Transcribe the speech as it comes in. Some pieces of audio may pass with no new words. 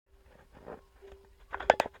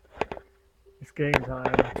It's game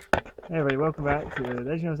time. Hey everybody, welcome back to The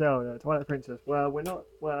Legend of Zelda, Twilight Princess. Well, we're not,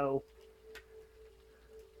 well,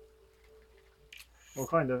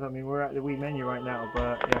 kind of. I mean, we're at the Wii menu right now,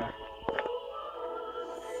 but yeah.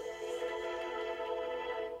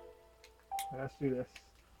 Let's do this.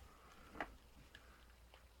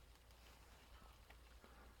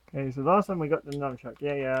 Okay, so last time we got the nunchuck.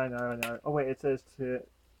 Yeah, I know. Oh wait, it says to,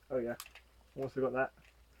 oh yeah, almost forgot that.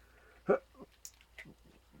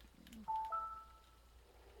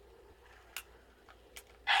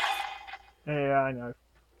 Yeah, I know.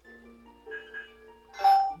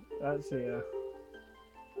 Let's see,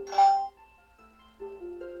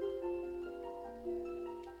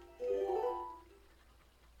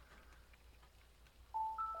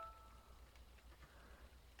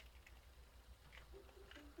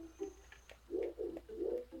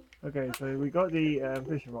 Okay, so we got the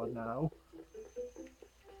fishing rod now.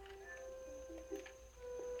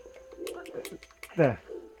 There.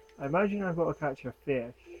 I imagine I've got to catch a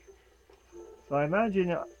fish. So I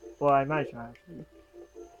imagine, I imagine actually.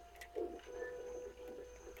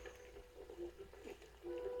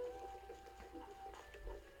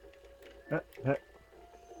 Uh, uh,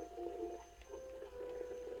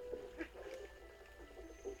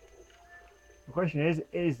 The question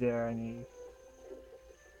is there any?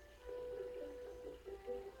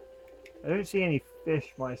 I don't see any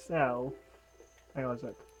fish myself. Hang on a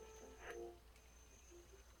sec.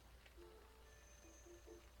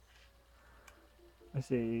 I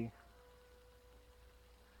see.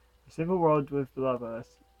 A simple rod with blubber.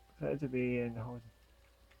 Said to be in the horizon.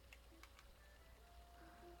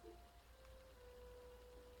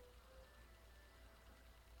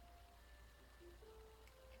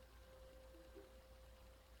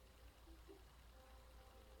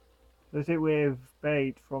 Does it with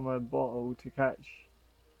bait from a bottle to catch?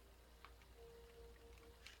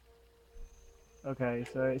 Okay,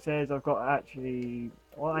 so it says I've got actually.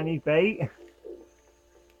 Well, I need bait.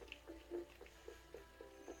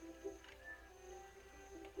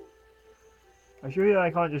 I'm sure I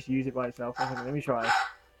can't just use it by itself. Okay, let me try.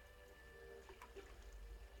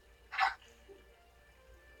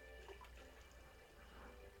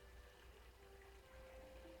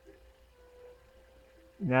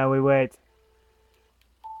 Now we wait.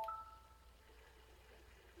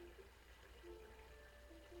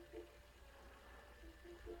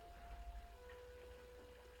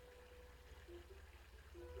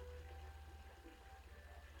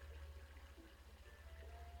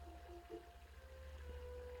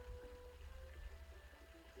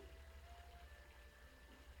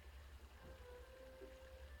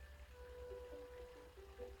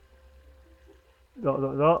 Dot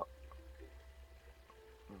dot dot.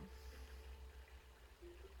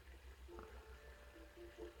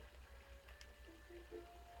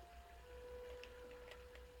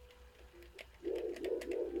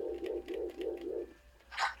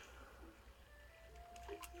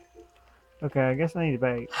 Okay, I guess I need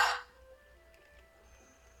bait.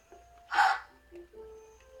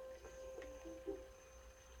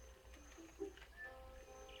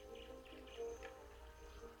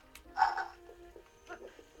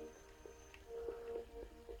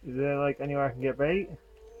 Is there like anywhere I can get bait?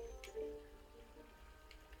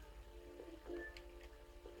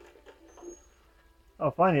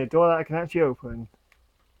 Oh, finally a door that I can actually open.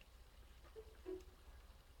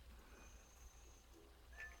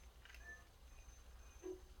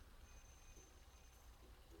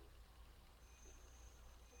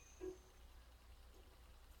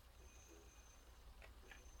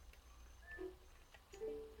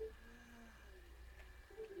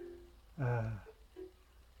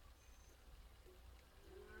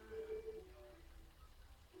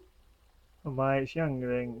 Oh my, it's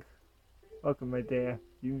youngling. Welcome, my dear.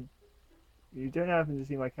 You don't happen to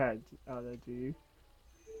see my cat out there, do you?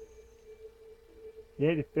 He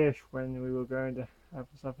ate a fish when we were going to have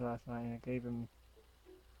supper last night, and I gave him.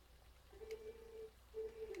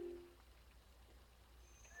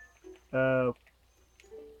 Oh.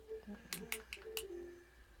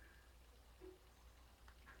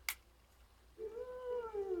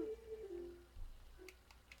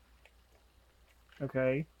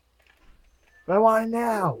 Okay. But I want it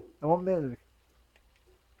now! I want milk!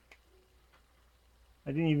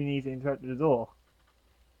 I didn't even need to interact with the door.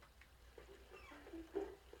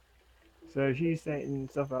 So she's saying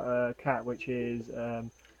stuff about a cat, which is,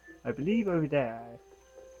 I believe over there.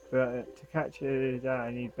 But to catch that,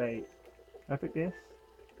 I need bait. Can I pick this?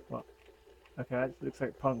 What? Okay, that looks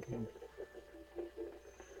like pumpkin.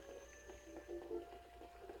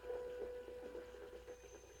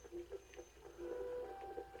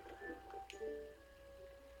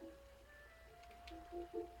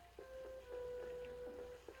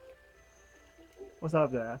 What's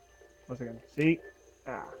up there? One second. See?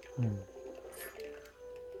 Ah.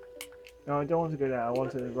 No, I don't want to go there. I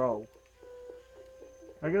want to roll.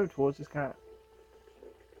 Can I go towards this cat?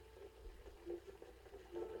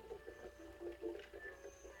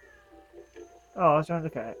 Oh, I was trying to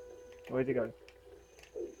look at it. Where'd it go?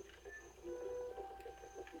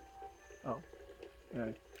 Oh.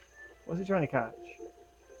 No. What's it trying to catch?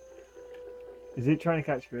 Is it trying to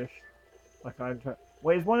catch fish? Like I'm trying.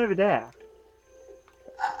 Wait, there's one over there.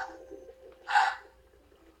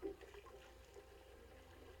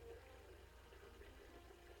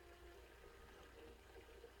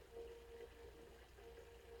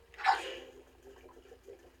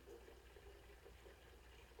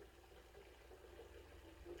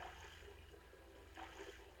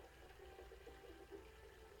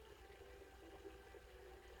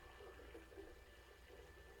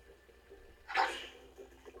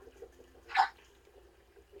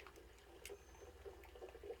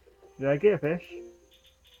 Did I get a fish?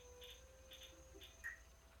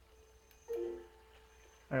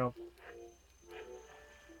 Hang on.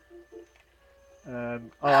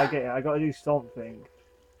 Oh, I get it. I gotta do something.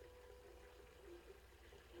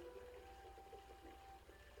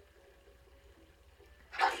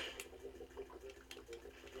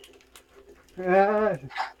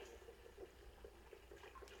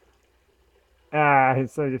 Ah,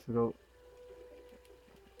 it's so difficult.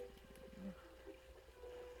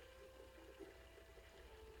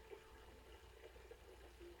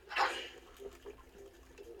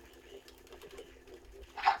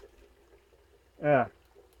 Yeah.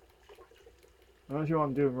 I'm not sure what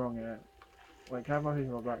I'm doing wrong here. Wait, can I have my fish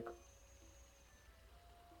in my back?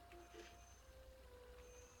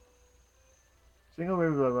 Single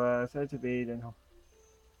river said to be then.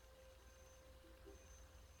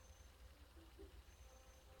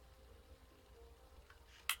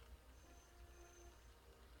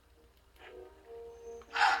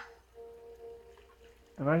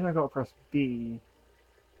 Imagine I got to press B.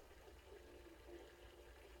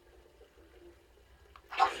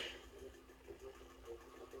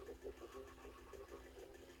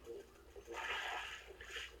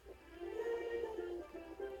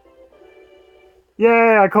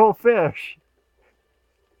 Yay, I caught a fish!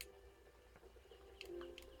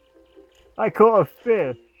 I caught a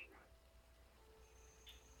fish!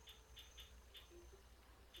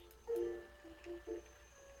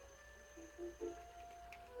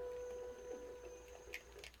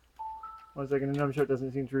 One second, another shot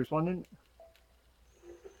doesn't seem to be responding.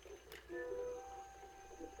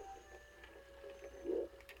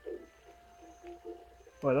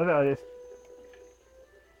 Well, I love it like this.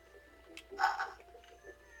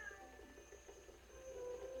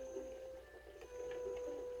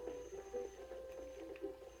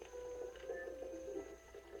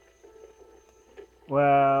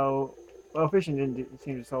 Well, fishing didn't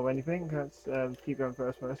seem to solve anything. Let's keep going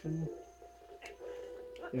first person.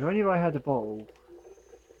 If only I had a bowl,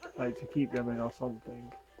 like to keep them in or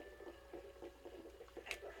something.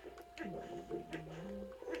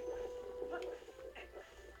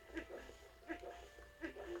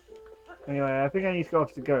 Anyway, I think I need to go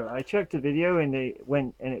off to go. I checked the video and it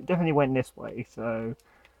definitely went this way. So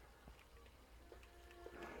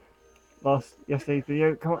lost yesterday's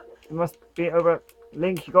video. Come on, it must be over.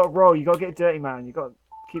 Link, you got to roll. You got to get dirty, man. You got to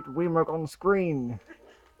keep the Wiimote on the screen.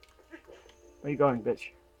 Where you going,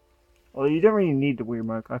 bitch? Although you don't really need the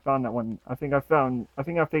Wiimote. I found that one. I think I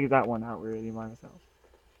figured that one out really by myself.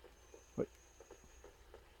 But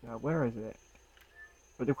yeah, where is it?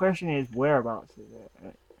 But the question is, whereabouts is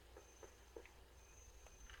it?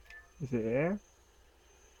 Is it here?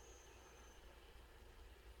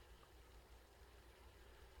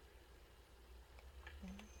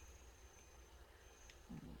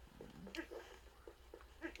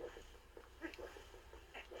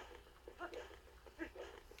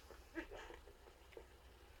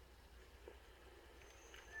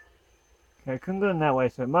 Okay, I couldn't go in that way,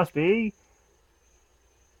 so it must be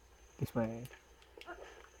this way.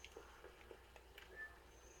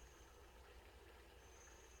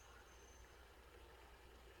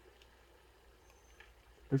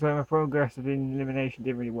 Looks like my progress of elimination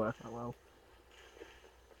didn't really work that well.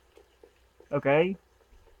 Okay.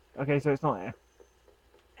 Okay, so it's not here.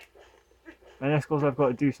 And that's because I've got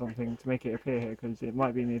to do something to make it appear here, because it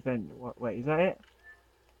might be an event. Wait, is that it?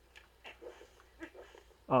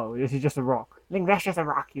 Oh, this is just a rock. Link, that's just a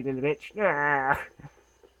rock, you little bitch. Yeah.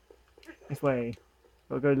 This way.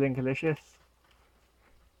 Gotta go Linkalicious.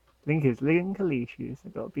 Link is Linkalicious. I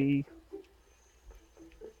gotta be...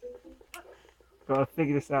 Gotta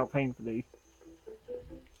figure this out painfully.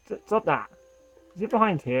 Stop that. Is it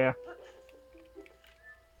behind here?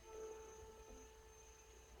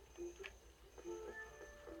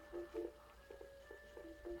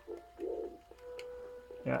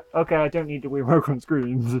 Yeah, okay, I don't need to work on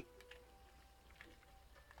screens.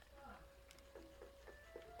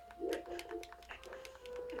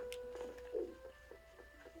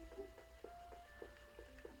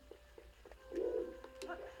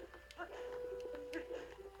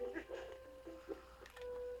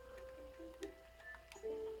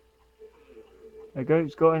 The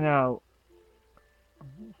goat's gotten out.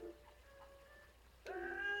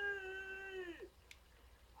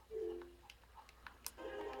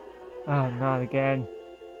 Oh, not again.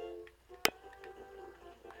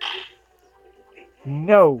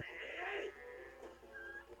 No!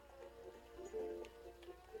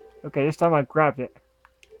 Okay, this time I grabbed it.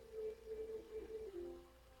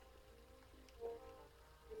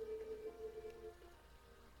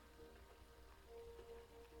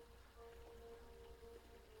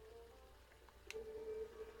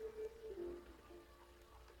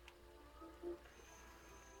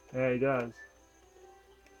 Yeah, he does.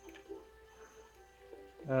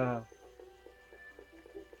 Oh.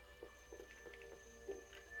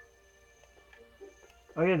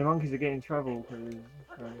 Oh yeah, the monkeys are getting in trouble because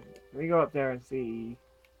we go up there and see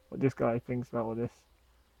what this guy thinks about all this.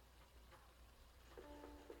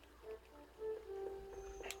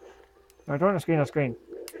 No, don't on screen, on screen.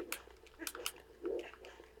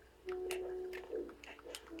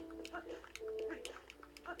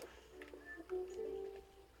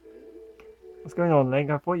 What's going on, Link?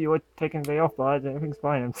 I thought you were taking the day off, bud. Everything's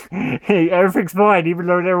fine. Hey, everything's fine, even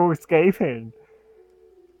though they're all escaping.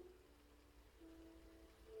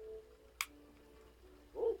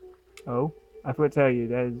 Oh, I forgot to tell you,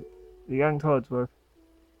 there's the young Todsworth.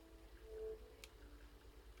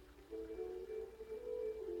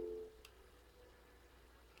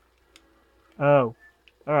 Oh,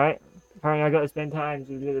 alright. Apparently I got to spend time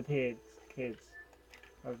with little kids.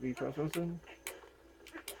 Have we crossed Wilson?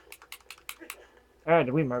 Alright,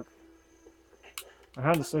 the windmark. My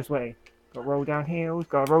hand is so sweaty. Got to roll down hills,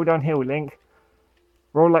 gotta roll down hill, Link.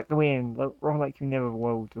 Roll like the wind, roll like you never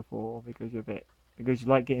rolled before because you're because you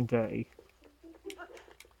like getting dirty.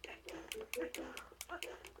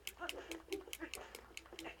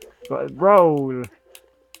 Gotta roll!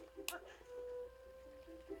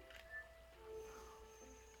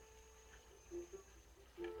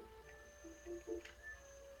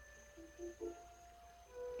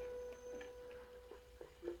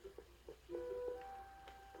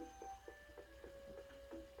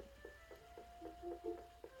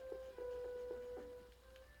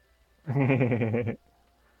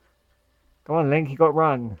 Come on, Link, you gotta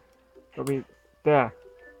run. Gotta be there.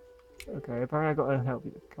 Okay, apparently I gotta help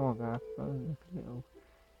you. Come on, Beth. No.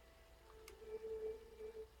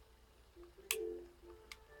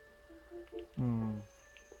 Hmm.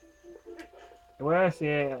 The way I see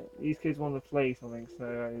it, these kids want to play something,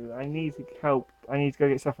 so I need to help. I need to go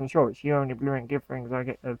get stuff from the shop. It's you only blue and give things. I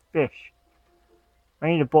get a fish. I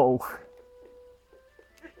need a bottle.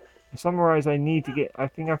 I summarize. I need to get. I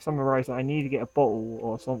think I've summarized that I need to get a bottle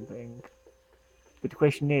or something. But the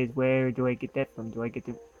question is, where do I get that from? Do I get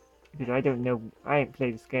the? Because I don't know. I ain't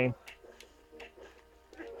played this game.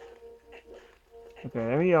 Okay,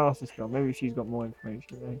 let me ask this girl. Maybe she's got more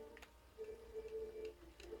information.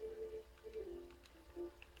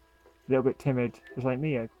 A little bit timid, just like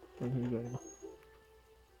me. I don't know who's going.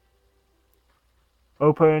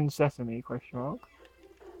 Open sesame? Question mark.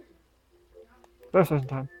 First lesson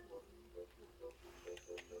time.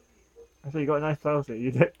 I said you got a nice flower set.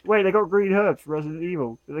 Wait, they got green herbs for Resident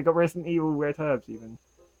Evil. They got Resident Evil red herbs even.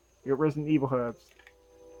 You got Resident Evil herbs.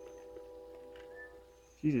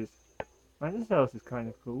 Jesus. Man, this house is kind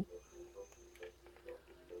of cool.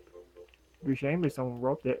 It'd be a shame if someone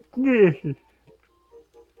robbed it.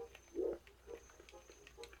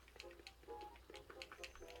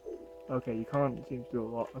 Okay, you can't seem to do a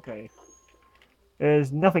lot. Okay.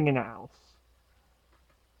 There's nothing in the house.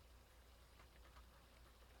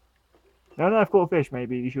 Now that I've caught a fish,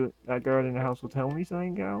 maybe you should, that girl in the house will tell me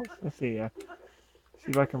something else. Let's see here.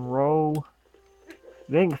 See if I can roll.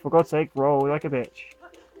 Link, for God's sake, roll like a bitch.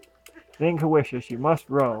 Link wishes you must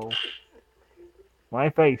roll. My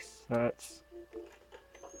face hurts.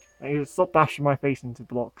 I need to stop bashing my face into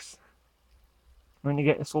blocks. I'm gonna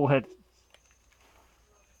get a sore head.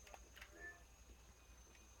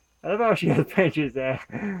 I love how she has pages there.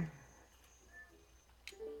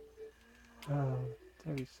 Oh,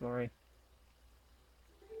 very sorry.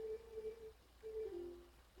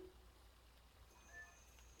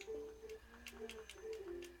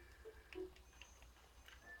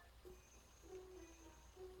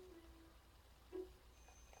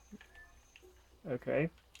 Okay.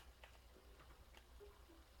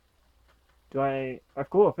 I've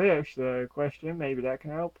caught a fish, so question, maybe that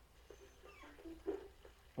can help.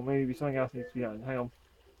 Or maybe something else needs to be done. Hang on.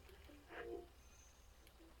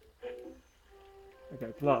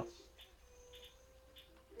 Okay, plus.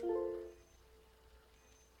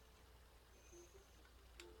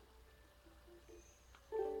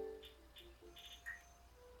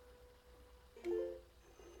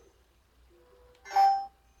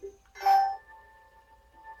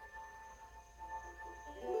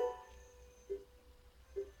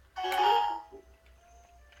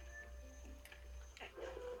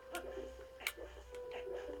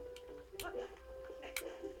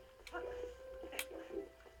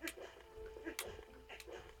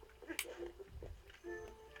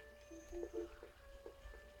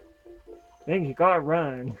 Think you gotta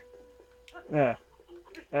run. There.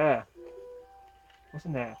 There. What's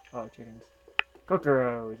in there? Oh, chickens.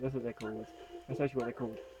 Cockroaches, that's what they're called. That's actually what they're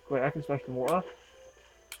called. Wait, I can splash them water.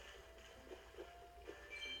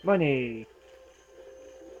 Money!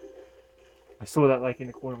 I saw that like in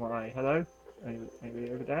the corner of my eye. Hello?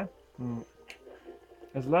 Anybody over there? Hmm.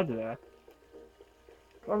 There's a ladder there.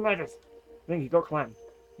 Come on, ladders! I think you got climb.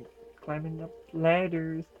 Climbing up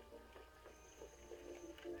ladders.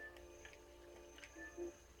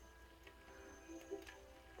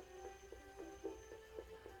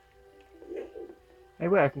 Hey,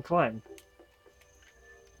 wait, I can climb.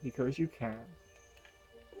 Because you can.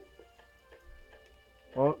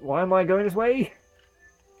 Well, why am I going this way?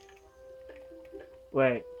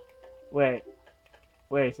 Wait, wait,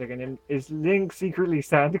 wait a second. Is Link secretly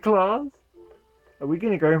Santa Claus? Are we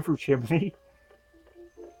gonna go in through chimney?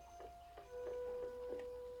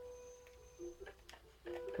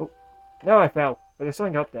 Oh, no, I fell. But there's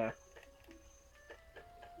something up there.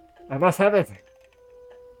 I must have it.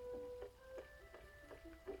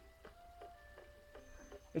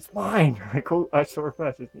 It's mine. I saw it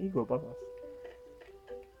first. It's an eagle above us.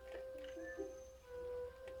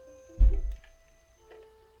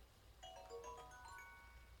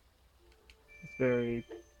 It's very.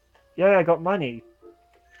 Yeah, I got money.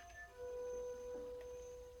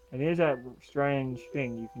 And here's that strange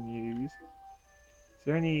thing you can use. Is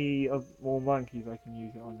there any more monkeys I can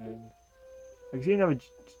use it on then? I can see another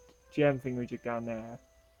gem thing which is down there.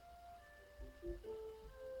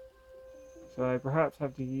 So I perhaps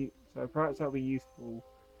have to use. So perhaps that'll be useful.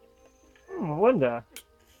 I wonder.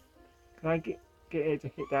 Can I get it to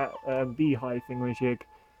hit that beehive thing with jig?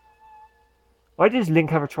 Why does Link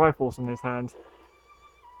have a Triforce in his hand?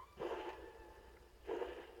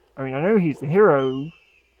 I mean, I know he's the hero,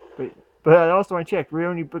 but last time I checked, we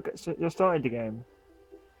only just started the game.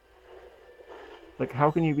 Like,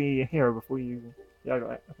 how can you be a hero before you? Yeah, I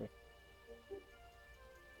got it. Okay.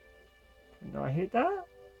 Can I hit that?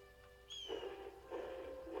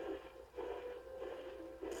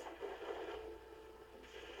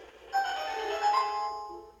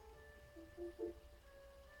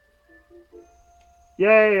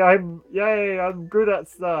 Yay! I'm good at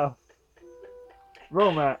stuff.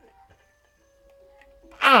 Roll, Matt.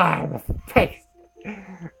 Ah, the face.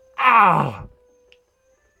 Ah.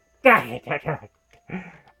 Damn it!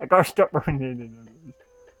 I gotta stop running in.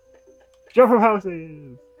 Jump from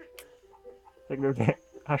houses. Take no damage.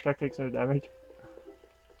 Hashtag takes no damage.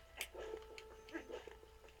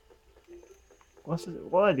 What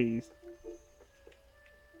are these?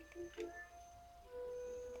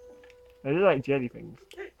 They're like jelly things.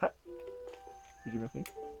 Did you miss me?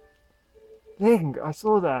 Link, I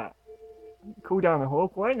saw that. Cool down the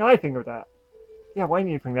hole. Why didn't I think of that? Yeah, why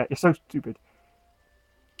didn't you think that? You're so stupid.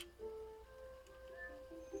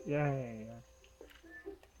 Yay.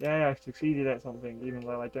 Yay, I succeeded at something, even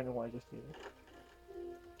though I don't know what I just did.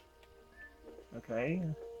 Okay.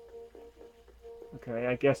 Okay,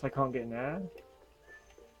 I guess I can't get in there.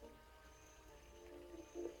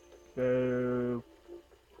 So...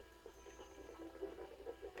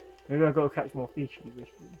 maybe I've got to catch more fish.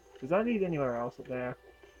 Does that lead anywhere else up there?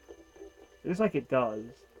 It looks like it does.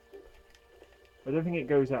 I don't think it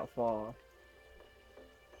goes that far.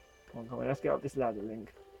 Come on, let's get up this ladder,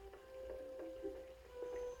 Link.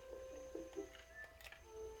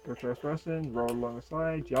 Go first person, roll along the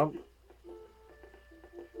side, jump.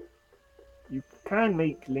 You can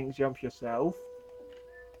make Link jump yourself.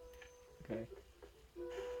 Okay.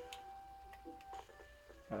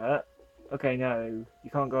 Okay, no, you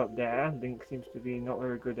can't go up there. Link seems to be not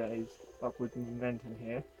very good at his upward momentum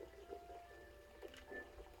here.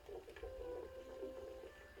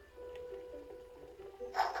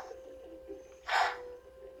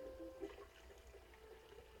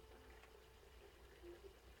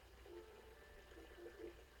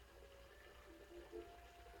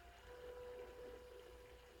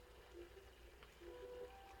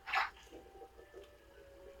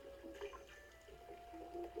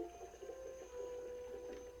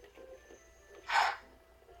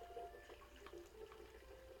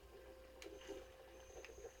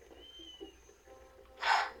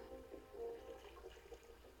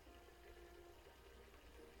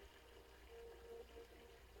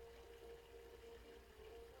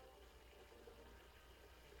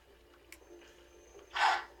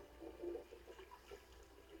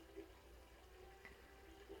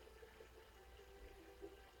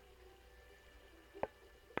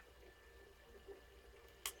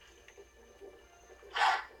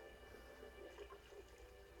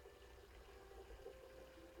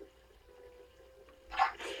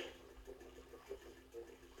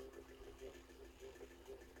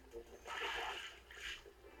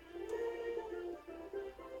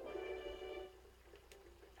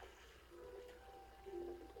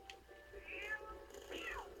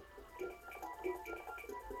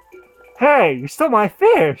 Hey, you stole my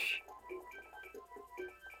fish!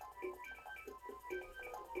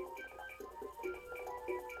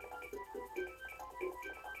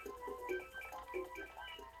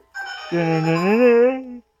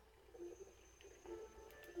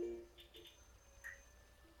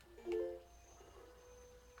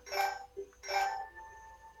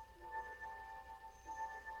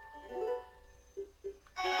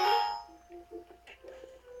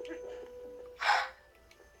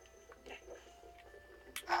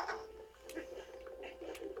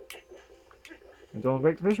 Don't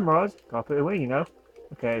break the fishing rods. Gotta put it away, you know.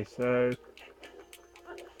 Okay, so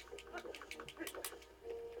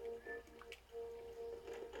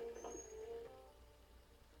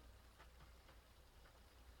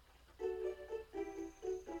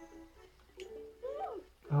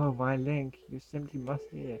oh, my Link, you simply must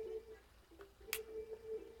hear.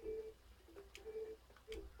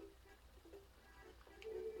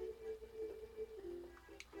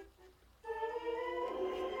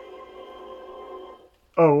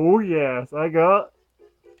 Oh yes, I got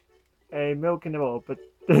a milk in the bowl, but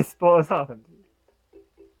this spot has happened.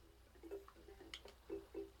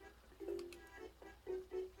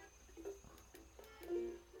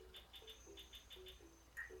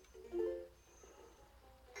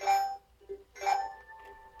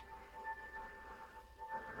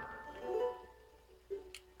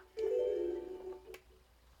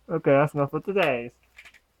 Okay, that's enough for today.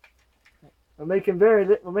 We're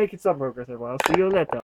making some progress, everyone. I'll see you later.